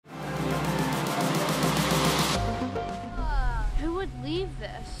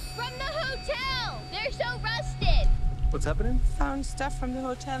What's happening? Found stuff from the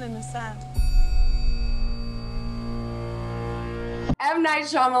hotel in the sand. M. Night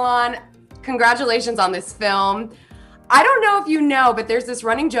Shyamalan, congratulations on this film. I don't know if you know, but there's this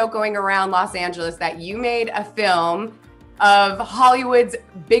running joke going around Los Angeles that you made a film of Hollywood's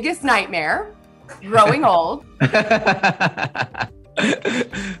biggest nightmare, growing old.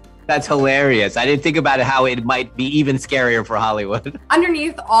 That's hilarious. I didn't think about it, how it might be even scarier for Hollywood.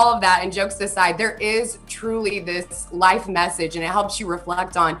 Underneath all of that, and jokes aside, there is truly this life message, and it helps you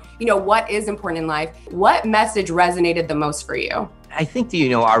reflect on, what is important in life. What message resonated the most for you? I think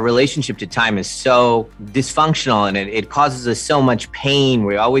that, our relationship to time is so dysfunctional, and it causes us so much pain.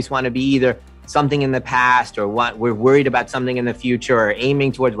 We always want to be either something in the past or we're worried about something in the future or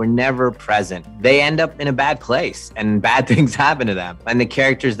aiming towards. We're never present. They end up in a bad place and bad things happen to them. And the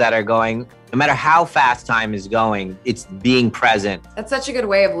characters that are going, no matter how fast time is going, it's being present. That's such a good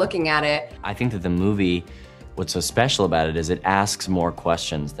way of looking at it. I think that the movie, what's so special about it is it asks more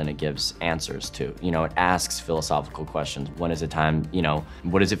questions than it gives answers to. It asks philosophical questions. When is a time,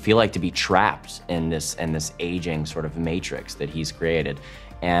 what does it feel like to be trapped in this aging sort of matrix that he's created?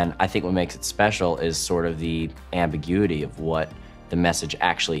 And I think what makes it special is sort of the ambiguity of what the message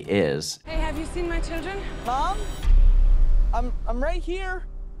actually is. Hey, have you seen my children? Mom? I'm right here.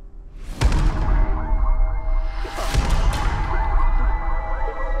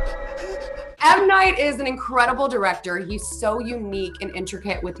 M. Night is an incredible director. He's so unique and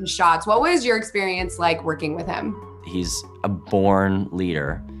intricate with his shots. What was your experience like working with him? He's a born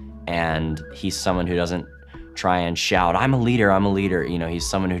leader, and he's someone who doesn't try and shout, I'm a leader, I'm a leader. He's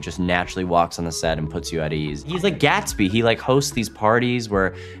someone who just naturally walks on the set and puts you at ease. He's like Gatsby. He hosts these parties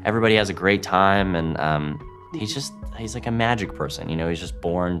where everybody has a great time, and he's like a magic person. He's just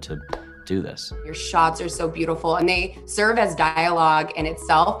born to do this. Your shots are so beautiful, and they serve as dialogue in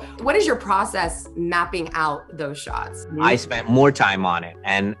itself. What is your process mapping out those shots? I spent more time on it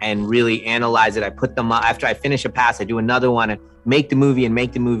and really analyze it. I put them up. After I finish a pass, I do another one and make the movie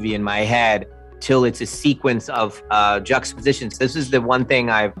in my head till it's a sequence of juxtapositions. This is the one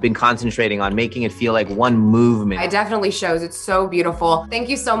thing I've been concentrating on, making it feel like one movement. It definitely shows. It's so beautiful. Thank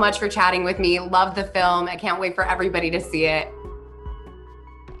you so much for chatting with me. Love the film. I can't wait for everybody to see it.